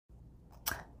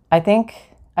I think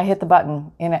I hit the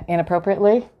button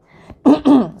inappropriately.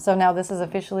 So now this is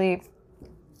officially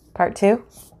part 2.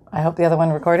 I hope the other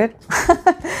one recorded.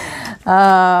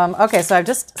 Okay, so I've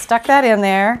just stuck that in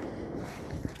there.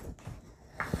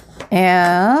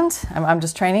 And I'm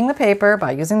just training the paper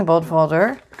by using the bold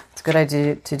folder. It's a good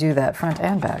idea to do that front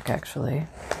and back, actually.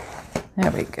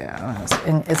 There we go.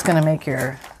 And it's going to make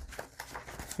your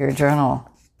journal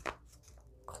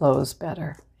close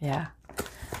better. Yeah.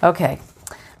 Okay.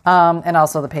 And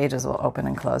also the pages will open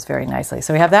and close very nicely.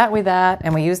 So we have that with that,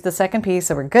 and we used the second piece,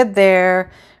 so we're good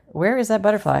there. Where is that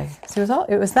butterfly? So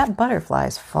it was that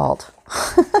butterfly's fault.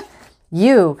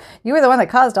 You were the one that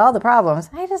caused all the problems.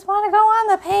 I just want to go on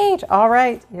the page. All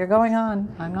right, you're going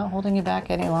on. I'm not holding you back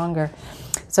any longer.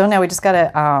 So now we just got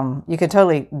to, you could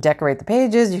totally decorate the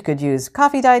pages. You could use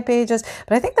coffee dyed pages,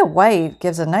 but I think the white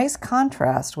gives a nice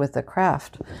contrast with the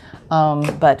craft.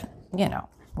 But, you know,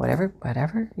 whatever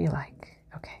you like.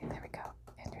 Okay, there we go.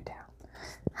 And you're down.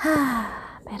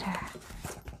 Better.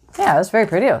 Yeah, it was very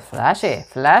pretty. It was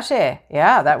flashy.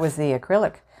 Yeah, that was the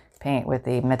acrylic paint with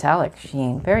the metallic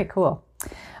sheen. Very cool.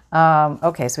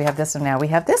 Okay, so we have this one now. We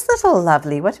have this little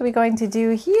lovely. What are we going to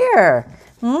do here?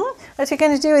 What are you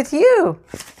going to do with you?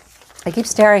 I keep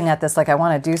staring at this like I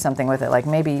want to do something with it, like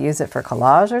maybe use it for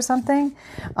collage or something.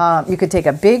 You could take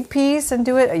a big piece and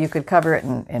do it, or you could cover it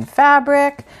in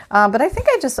fabric. But I think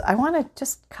I want to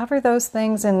just cover those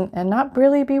things and not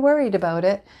really be worried about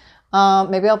it.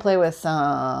 Maybe I'll play with,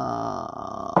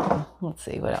 let's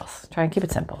see, what else? Try and keep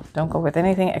it simple. Don't go with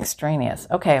anything extraneous.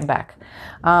 Okay, I'm back.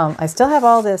 I still have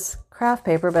all this craft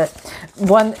paper, but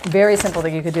one very simple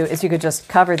thing you could do is you could just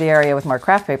cover the area with more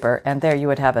craft paper, and there you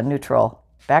would have a neutral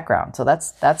background. So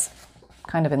that's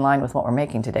kind of in line with what we're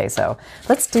making today. So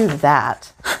let's do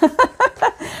that.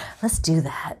 Let's do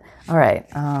that. All right.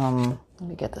 Let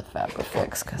me get the fabric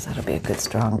fixed because that'll be a good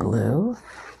strong glue.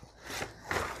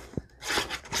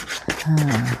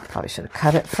 Probably should have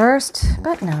cut it first,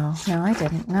 but no, I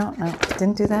didn't. No,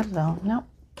 didn't do that at all. No.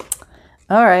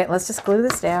 All right, let's just glue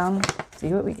this down. See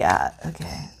what we got.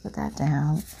 Okay, put that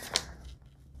down.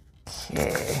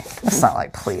 Okay, it's not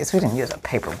like, please, we didn't use a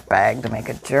paper bag to make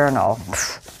a journal.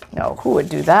 No, who would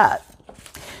do that?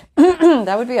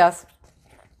 That would be us.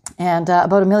 And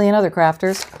about a million other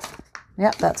crafters.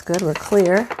 Yep, that's good. We're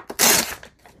clear.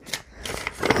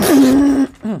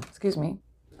 Excuse me.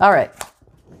 All right.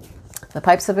 The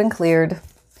pipes have been cleared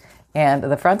and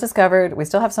the front is covered. We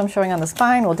still have some showing on the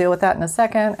spine. We'll deal with that in a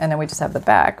second. And then we just have the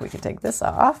back. We can take this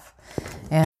off.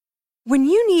 And when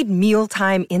you need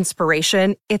mealtime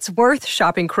inspiration, it's worth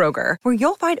shopping Kroger, where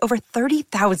you'll find over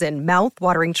 30,000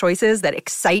 mouth-watering choices that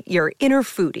excite your inner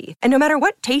foodie. And no matter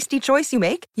what tasty choice you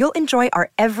make, you'll enjoy our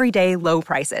everyday low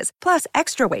prices, plus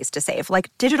extra ways to save,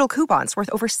 like digital coupons worth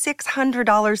over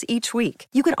 $600 each week.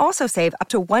 You can also save up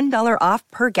to $1 off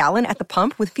per gallon at the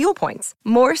pump with fuel points.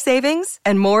 More savings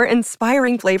and more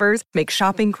inspiring flavors make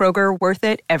shopping Kroger worth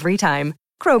it every time.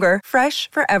 Kroger, fresh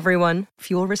for everyone.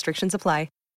 Fuel restrictions apply.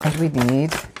 what we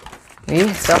need? We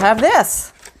still have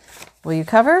this. Will you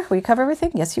cover? Will you cover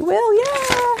everything? Yes, you will.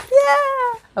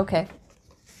 Yeah. Okay.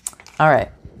 All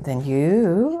right. Then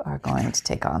you are going to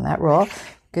take on that roll.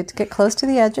 Good to get close to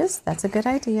the edges. That's a good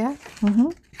idea.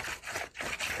 And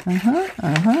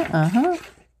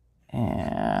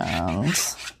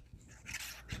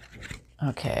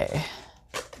okay.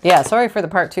 Yeah, sorry for the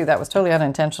part 2. That was totally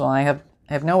unintentional. I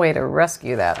have no way to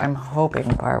rescue that. I'm hoping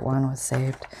part 1 was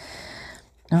saved.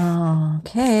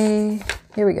 Okay.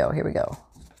 Here we go.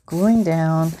 Gluing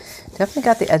down. Definitely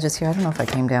got the edges here. I don't know if I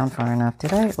came down far enough.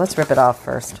 Did I? Let's rip it off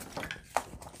first.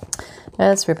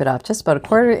 Let's rip it off. Just about a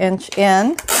 1/4 inch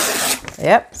in.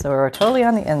 Yep. So we're totally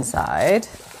on the inside.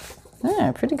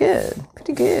 Yeah, pretty good.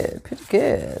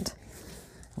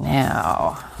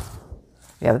 Now,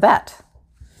 we have that.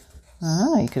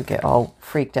 You could get all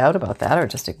freaked out about that or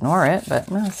just ignore it, but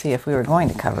let's see, if we were going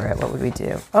to cover it, what would we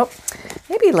do? Oh,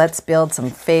 maybe let's build some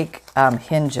fake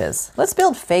hinges. Let's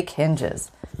build fake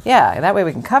hinges. Yeah, that way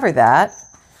we can cover that,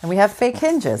 and we have fake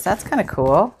hinges. That's kind of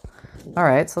cool. All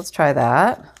right, so let's try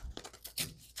that.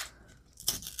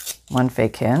 1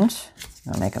 fake hinge.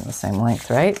 I'll make them the same length,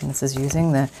 right? And this is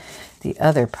using the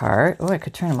other part. Oh, I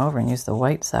could turn them over and use the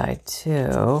white side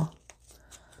too.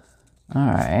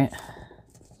 All right.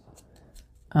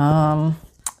 I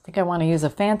think I want to use a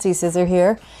fancy scissor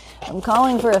here. I'm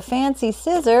calling for a fancy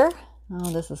scissor. Oh,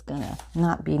 this is gonna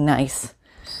not be nice.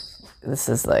 This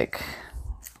is like,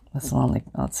 this will only,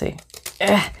 let's see.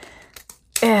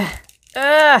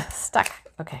 Stuck.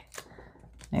 Okay.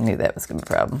 I knew that was gonna be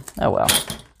a problem. Oh well,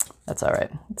 that's all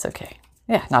right. It's okay.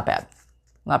 Yeah, not bad.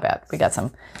 We got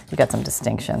some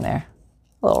distinction there.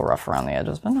 A little rough around the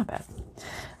edges, but not bad.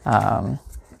 And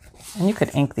you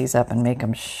could ink these up and make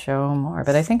them show more,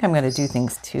 but I think I'm going to do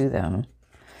things to them.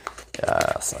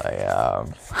 Yes, I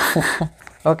am.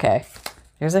 Okay,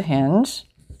 here's a hinge.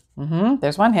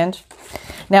 There's one hinge.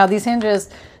 Now these hinges,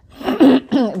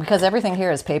 because everything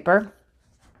here is paper,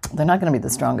 they're not going to be the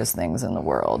strongest things in the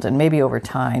world. And maybe over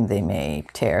time they may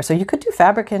tear. So you could do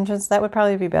fabric hinges. That would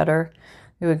probably be better.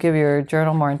 It would give your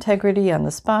journal more integrity on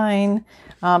the spine.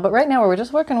 But right now we're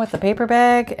just working with the paper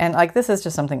bag. And like this is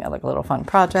just something like a little fun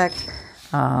project.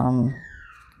 Yeah,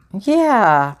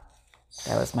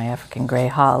 that was my African gray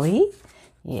holly.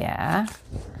 Yeah.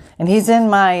 And he's in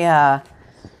my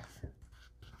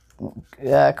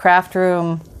craft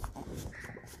room.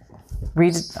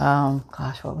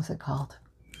 Gosh, what was it called?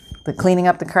 The cleaning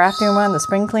up the craft room one, the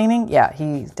spring cleaning. Yeah,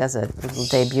 he does a little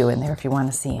debut in there if you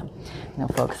want to see him. You know,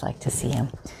 folks like to see him.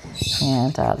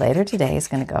 And later today, he's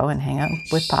going to go and hang out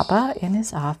with Papa in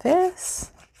his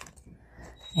office.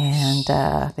 And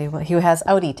he has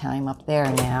outie time up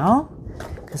there now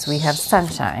because we have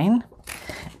sunshine.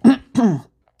 And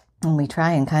we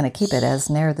try and kind of keep it as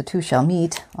near the two shall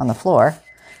meet on the floor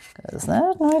because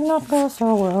that might not go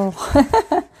so well.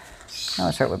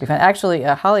 I'm sure it would be fun. Actually,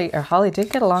 Holly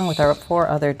did get along with our 4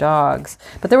 other dogs,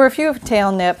 but there were a few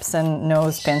tail nips and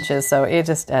nose pinches, so I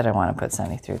don't want to put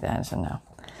Sunny through that. So no.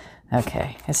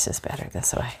 Okay, it's just better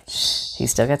this way. He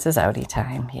still gets his outie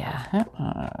time. Yeah. A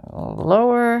little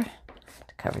lower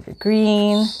to cover the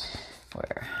green.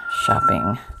 Where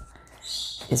shopping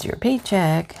is your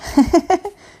paycheck.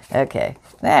 Okay,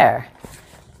 there.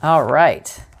 All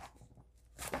right.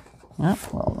 Oh,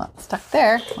 well, not stuck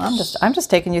there. I'm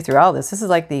just taking you through all this. This is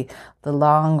like the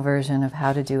long version of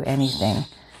how to do anything.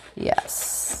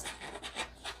 Yes.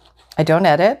 I don't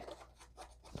edit.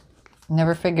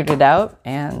 Never figured it out.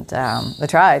 And I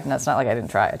tried. And it's not like I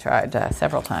didn't try. I tried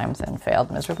several times and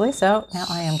failed miserably. So now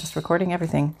I am just recording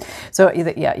everything. So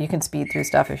you can speed through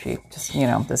stuff if you just,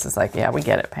 this is like, yeah, we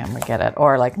get it, Pam, we get it.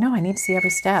 Or like, no, I need to see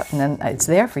every step. And then it's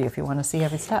there for you if you want to see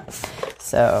every step.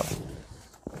 So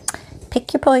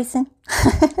pick your poison.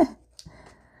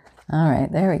 All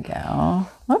right, there we go.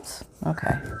 Whoops.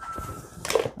 Okay.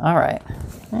 All right.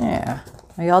 Yeah.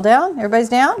 Are you all down? Everybody's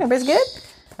down? Everybody's good?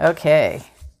 Okay.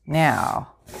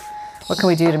 Now, what can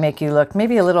we do to make you look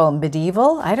maybe a little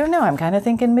medieval? I don't know. I'm kind of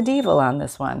thinking medieval on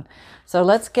this one. So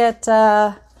let's get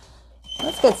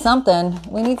something.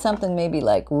 We need something maybe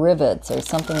like rivets or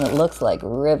something that looks like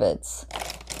rivets.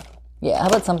 Yeah, how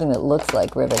about something that looks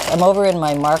like rivets? I'm over in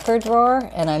my marker drawer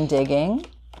and I'm digging.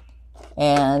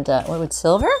 And what would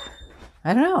silver?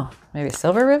 I don't know. Maybe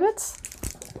silver rivets?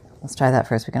 Let's try that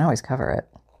first. We can always cover it.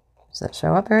 Does that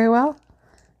show up very well?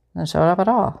 Doesn't show it up at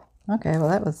all. Okay, well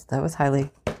that was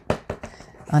highly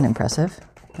unimpressive.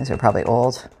 These are probably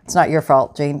old. It's not your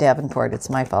fault, Jane Davenport. It's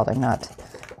my fault. I'm not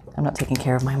taking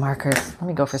care of my markers. Let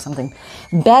me go for something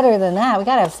better than that. We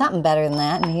gotta have something better than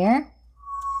that in here.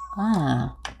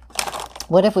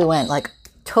 What if we went like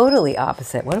totally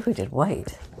opposite? What if we did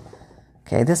white?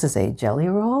 Okay, this is a jelly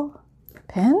roll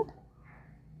pen.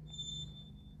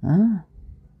 I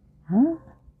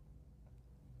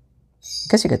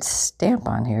guess you could stamp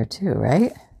on here too,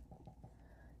 right?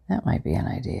 That might be an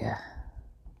idea.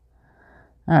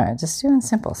 All right, just doing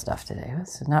simple stuff today.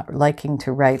 It's not liking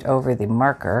to write over the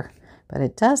marker, but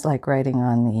it does like writing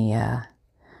on the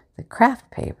craft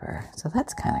paper. So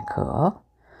that's kind of cool.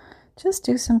 Just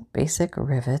do some basic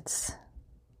rivets.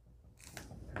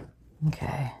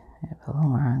 Okay, a little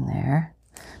more on there.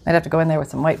 Might have to go in there with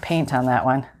some white paint on that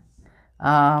one.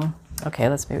 Okay,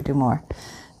 let's maybe do more.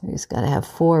 We just got to have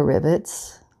 4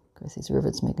 rivets. Of course, these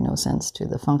rivets make no sense to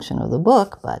the function of the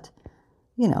book, but,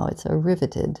 it's a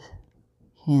riveted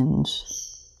hinge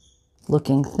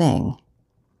looking thing.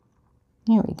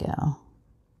 Here we go.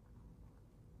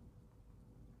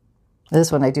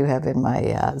 This one I do have in my,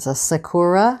 it's a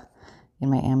Sakura in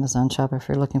my Amazon shop if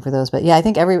you're looking for those. But yeah, I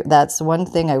think that's one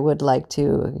thing I would like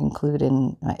to include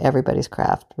in everybody's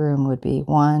craft room would be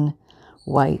one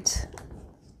white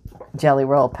jelly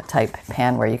roll type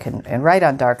pen where you can and write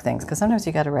on dark things, because sometimes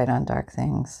you got to write on dark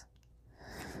things.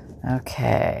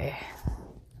 Okay.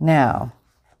 Now,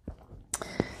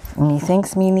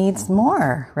 methinks me needs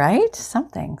more, right?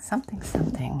 Something.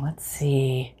 Let's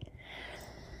see.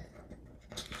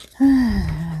 No.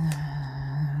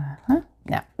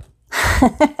 Yeah.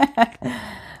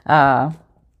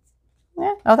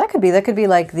 Oh, that could be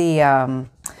like the,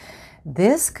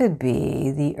 this could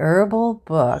be the herbal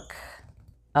book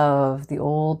of the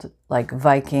old, like,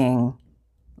 Viking,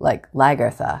 like,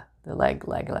 Lagertha.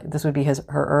 This would be her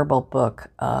herbal book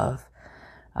of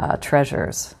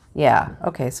treasures. Yeah.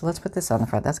 Okay, so let's put this on the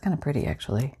front. That's kind of pretty,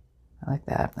 actually. I like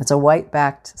that. It's a white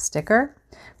backed sticker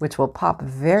which will pop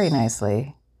very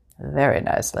nicely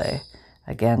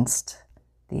against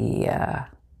the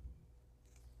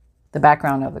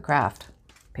background of the craft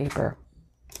paper.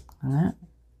 And that,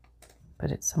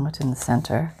 put it somewhat in the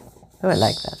center. Oh, I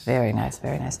like that. Very nice,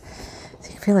 very nice.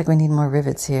 So I feel like we need more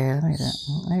rivets here. Let me do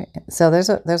that. So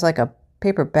there's like a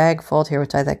paper bag fold here,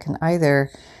 which I can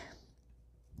either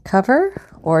cover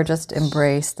or just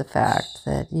embrace the fact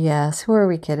that, yes, who are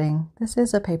we kidding? This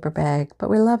is a paper bag, but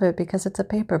we love it because it's a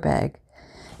paper bag.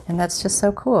 And that's just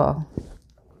so cool.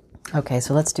 Okay,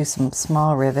 so let's do some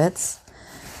small rivets.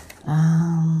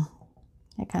 I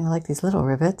kind of like these little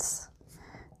rivets.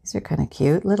 These are kind of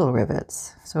cute, little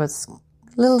rivets. So it's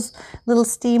little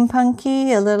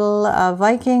steampunky, a little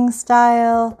Viking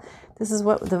style. This is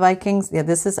what the Vikings,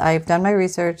 I've done my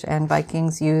research, and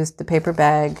Vikings used the paper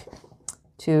bag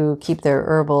to keep their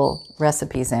herbal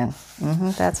recipes in.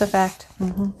 That's a fact.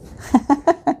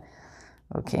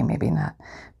 Okay, maybe not.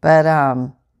 But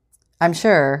I'm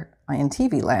sure in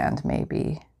TV land,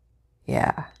 maybe.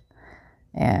 Yeah.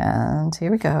 And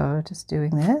here we go, just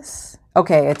doing this.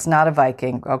 Okay, it's not a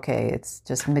Viking. Okay, it's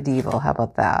just medieval. How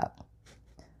about that?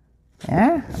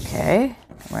 Yeah, okay.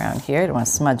 Around here, I don't want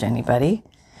to smudge anybody.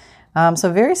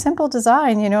 So very simple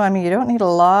design, you know. I mean, you don't need a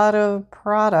lot of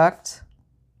product.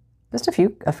 Just a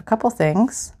couple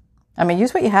things. I mean,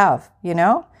 use what you have, you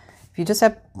know. If you just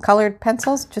have colored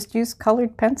pencils, just use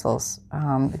colored pencils.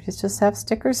 If you just have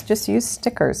stickers, just use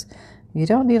stickers. You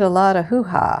don't need a lot of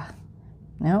hoo-ha.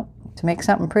 No, to make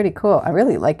something pretty cool. I'm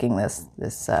really liking this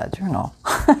journal.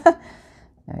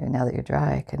 Now that you're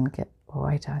dry, I can get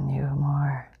white on you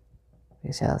more.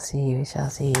 We shall see, we shall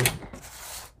see.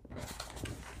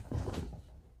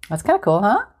 That's kind of cool,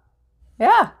 huh?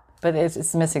 Yeah, but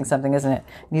it's missing something, isn't it?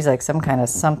 It needs like some kind of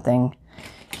something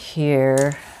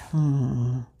here.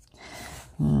 I'm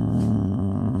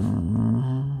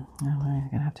going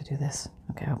to have to do this.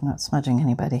 Okay, I hope I'm not smudging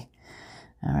anybody.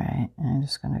 All right, I'm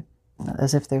just going to,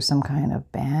 as if there's some kind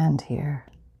of band here.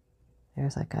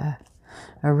 There's like a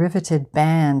riveted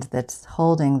band that's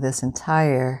holding this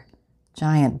entire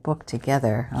giant book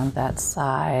together on that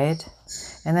side.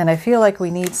 And then I feel like we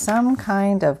need some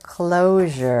kind of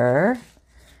closure.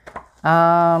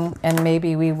 And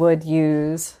maybe we would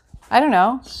use, I don't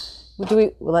know.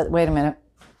 Wait a minute.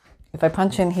 If I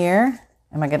punch in here,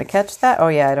 am I going to catch that? Oh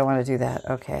yeah, I don't want to do that.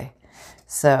 Okay.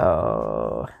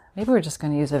 So maybe we're just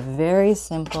going to use a very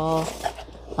simple,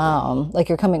 like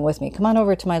you're coming with me. Come on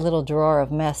over to my little drawer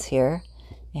of mess here.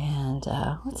 And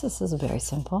what's this? This is very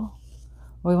simple.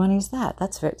 We want to use that.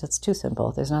 That's too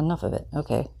simple. There's not enough of it.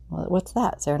 Okay. Well, what's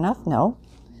that? Is there enough? No.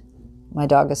 My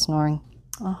dog is snoring.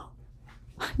 Oh,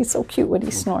 he's so cute when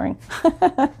he's snoring.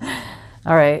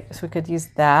 All right. So we could use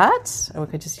that. Or we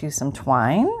could just use some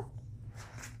twine.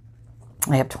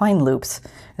 I have twine loops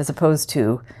as opposed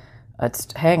to,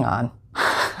 hang on.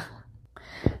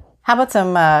 How about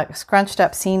some scrunched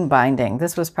up seam binding?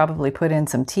 This was probably put in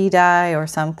some tea dye or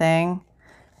something.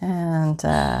 And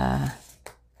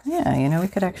yeah, you know, we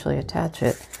could actually attach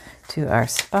it to our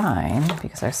spine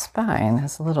because our spine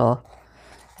has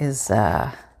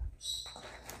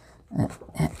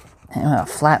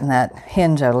flatten that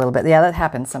hinge out a little bit. Yeah, that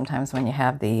happens sometimes when you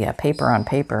have the paper on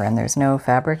paper and there's no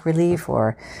fabric relief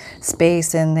or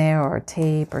space in there or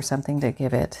tape or something to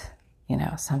give it, you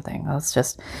know, something. Let's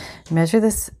just measure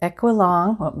this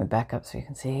equilong. Let me back up so you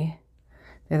can see.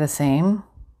 They're the same.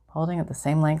 Holding at the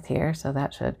same length here, so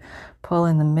that should pull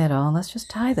in the middle. And let's just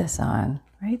tie this on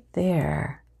right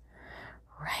there.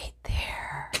 Right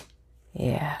there.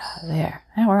 Yeah, there.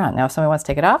 And we're on. Now if somebody wants to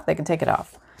take it off, they can take it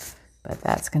off. But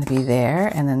that's going to be there.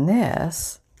 And then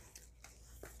this.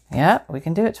 Yep, we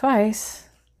can do it twice.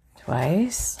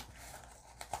 Twice.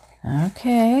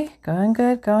 Okay, going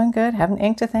good, going good. Haven't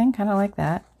inked a thing, kind of like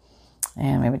that.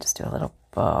 And maybe just do a little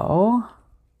bow.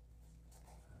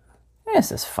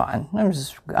 This is fun.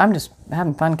 I'm just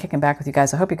having fun kicking back with you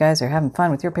guys. I hope you guys are having fun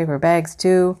with your paper bags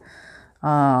too.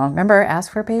 Remember,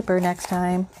 ask for paper next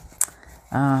time.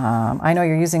 I know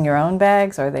you're using your own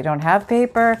bags or they don't have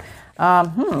paper.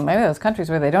 Maybe those countries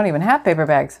where they don't even have paper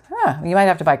bags. You might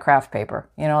have to buy craft paper,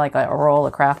 you know, like a roll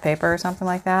of craft paper or something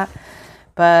like that.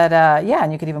 But yeah,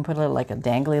 and you could even put a little like a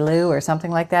dangly loo or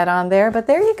something like that on there. But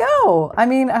there you go. I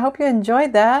mean, I hope you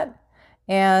enjoyed that.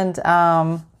 And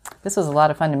this was a lot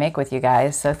of fun to make with you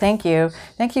guys. So thank you.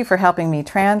 Thank you for helping me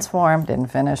transform. Didn't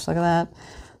finish. Look at that.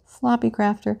 Sloppy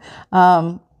crafter.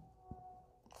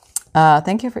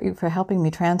 Thank you for helping me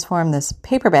transform this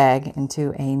paper bag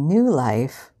into a new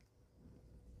life.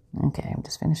 Okay, I'm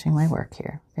just finishing my work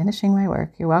here. Finishing my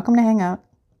work. You're welcome to hang out.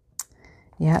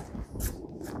 Yep.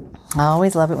 I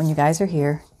always love it when you guys are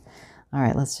here. All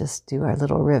right, let's just do our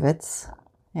little rivets.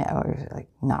 Yeah, or like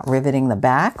not riveting the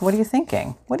back. What are you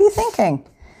thinking? What are you thinking?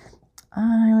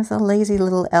 I was a lazy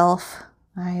little elf.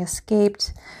 I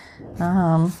escaped.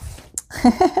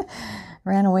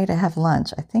 Ran away to have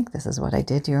lunch. I think this is what I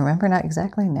did. Do you remember? Not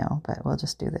exactly, no, but we'll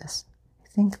just do this. I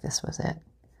think this was it.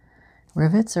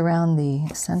 Rivets around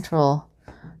the central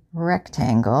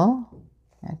rectangle.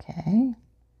 Okay.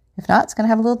 If not, it's going to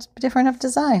have a little different of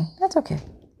design. That's okay.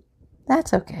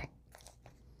 That's okay.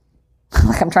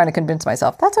 Like I'm trying to convince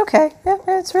myself. That's okay. Yeah,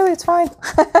 it's fine.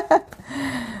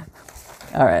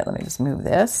 All right, let me just move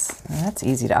this. That's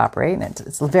easy to operate, and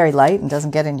it's very light and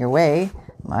doesn't get in your way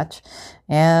much.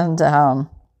 And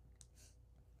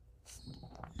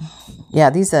yeah,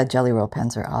 these Jelly Roll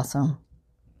pens are awesome.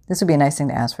 This would be a nice thing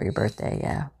to ask for your birthday.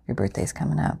 Yeah, your birthday's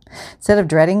coming up. Instead of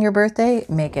dreading your birthday,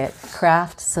 make it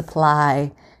craft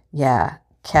supply. Yeah,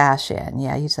 cash in.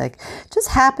 Yeah, you just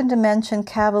happen to mention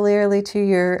cavalierly to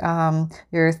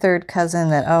your third cousin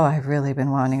that, oh, I've really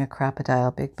been wanting a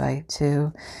Crocodile Big Bite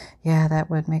too. Yeah, that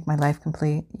would make my life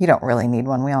complete. You don't really need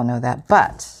one. We all know that,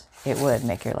 but it would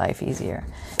make your life easier.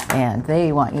 And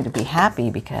they want you to be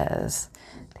happy because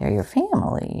they're your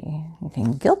family. You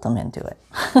can guilt them into it.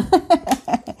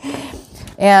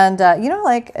 And,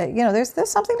 there's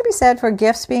something to be said for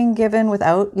gifts being given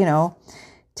without,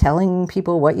 telling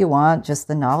people what you want, just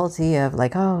the novelty of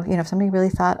like, oh, if somebody really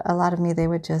thought a lot of me, they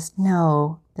would just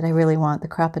know that I really want the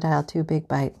Crocodile 2 Big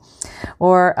Bite.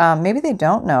 Or maybe they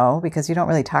don't know because you don't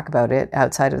really talk about it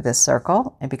outside of this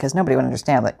circle, and because nobody would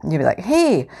understand. Like you'd be like,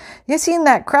 hey, you seen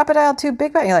that Crocodile 2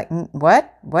 Big Bite? And you're like,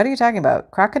 what? What are you talking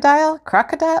about? Crocodile?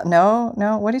 Crocodile? No,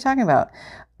 what are you talking about?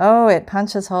 Oh, it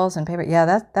punches holes in paper.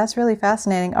 Yeah, that's really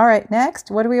fascinating. All right, next,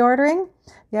 what are we ordering?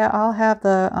 Yeah, I'll have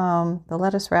the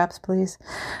lettuce wraps, please.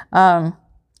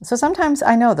 So sometimes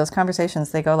I know those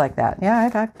conversations, they go like that. Yeah, I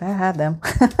had them.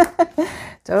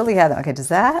 Totally had them. Okay,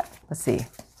 let's see.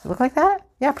 Does it look like that?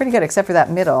 Yeah, pretty good, except for that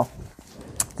middle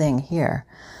thing here.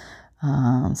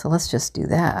 So let's just do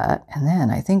that. And then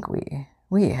I think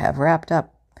we have wrapped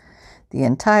up the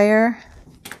entire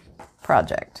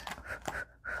project.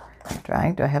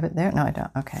 Drawing, do I have it there? No, I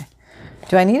don't. Okay.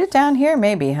 Do I need it down here?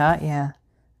 Maybe, huh? Yeah.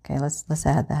 Okay, let's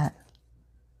add that.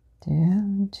 I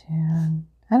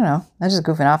don't know. I'm just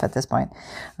goofing off at this point.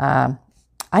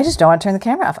 I just don't want to turn the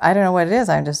camera off. I don't know what it is.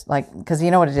 I'm just like, because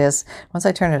you know what it is. Once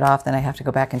I turn it off, then I have to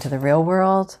go back into the real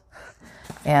world.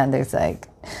 And there's like,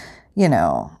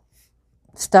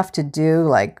 stuff to do,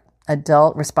 like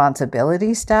adult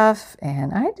responsibility stuff.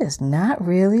 And I'm just not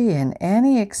really in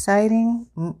any exciting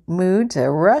mood to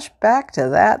rush back to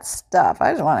that stuff.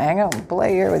 I just want to hang out and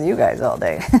play here with you guys all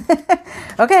day.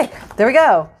 Okay, there we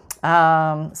go.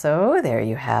 So there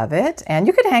you have it. And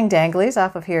you could hang danglies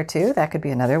off of here too. That could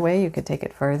be another way you could take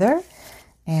it further.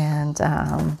 And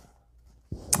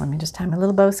let me just tie my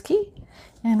little bowski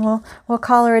and we'll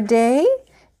call her a day.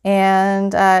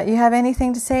 And you have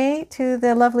anything to say to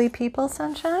the lovely people,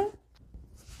 Sunshine?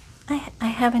 I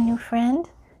have a new friend,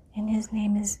 and his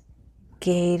name is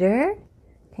Gator.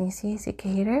 Can you see he's a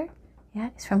gator? Yeah,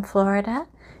 he's from Florida,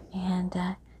 and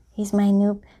he's my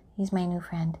new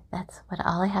friend. That's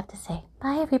all I have to say.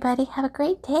 Bye, everybody. Have a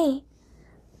great day.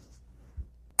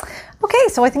 Okay,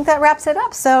 so I think that wraps it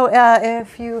up. So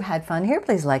if you had fun here,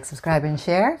 please like, subscribe, and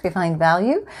share if you find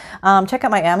value. Check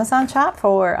out my Amazon shop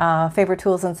for favorite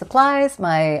tools and supplies,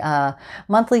 my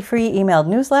monthly free emailed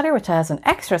newsletter, which has an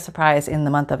extra surprise in the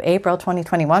month of April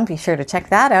 2021. Be sure to check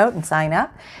that out and sign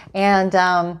up. And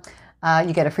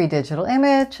you get a free digital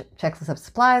image, checklist of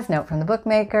supplies, note from the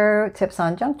bookmaker, tips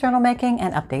on junk journal making,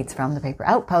 and updates from the Paper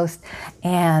Outpost.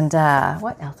 And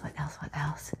what else?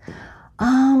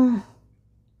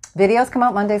 Videos come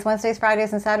out Mondays, Wednesdays,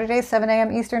 Fridays, and Saturdays, 7 a.m.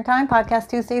 Eastern Time. Podcast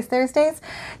Tuesdays, Thursdays.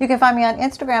 You can find me on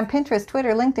Instagram, Pinterest,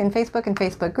 Twitter, LinkedIn, Facebook, and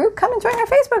Facebook group. Come and join our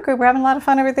Facebook group. We're having a lot of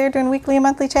fun over there doing weekly and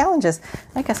monthly challenges.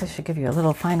 I guess I should give you a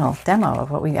little final demo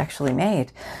of what we actually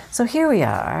made. So here we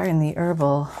are in the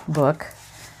herbal book,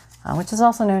 which is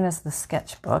also known as the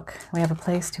sketchbook. We have a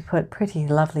place to put pretty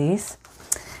lovelies.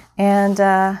 And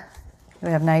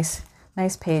we have nice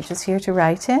pages here to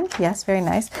write in. Yes, very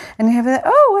nice. And we have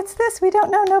what's this? We don't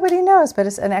know. Nobody knows. But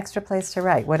it's an extra place to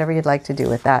write, whatever you'd like to do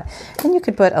with that. And you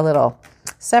could put a little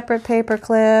separate paper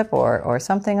clip or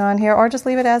something on here, or just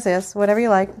leave it as is, whatever you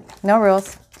like. No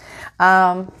rules.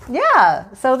 So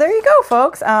there you go,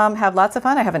 folks. Have lots of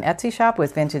fun. I have an Etsy shop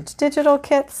with vintage digital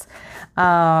kits.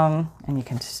 And you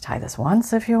can just tie this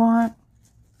once if you want.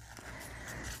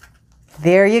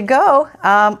 There you go.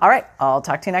 All right. I'll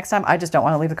talk to you next time. I just don't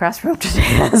want to leave the classroom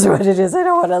today. That's what it is. I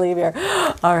don't want to leave here.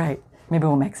 All right. Maybe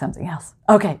we'll make something else.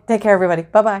 Okay. Take care, everybody.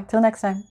 Bye-bye. Till next time.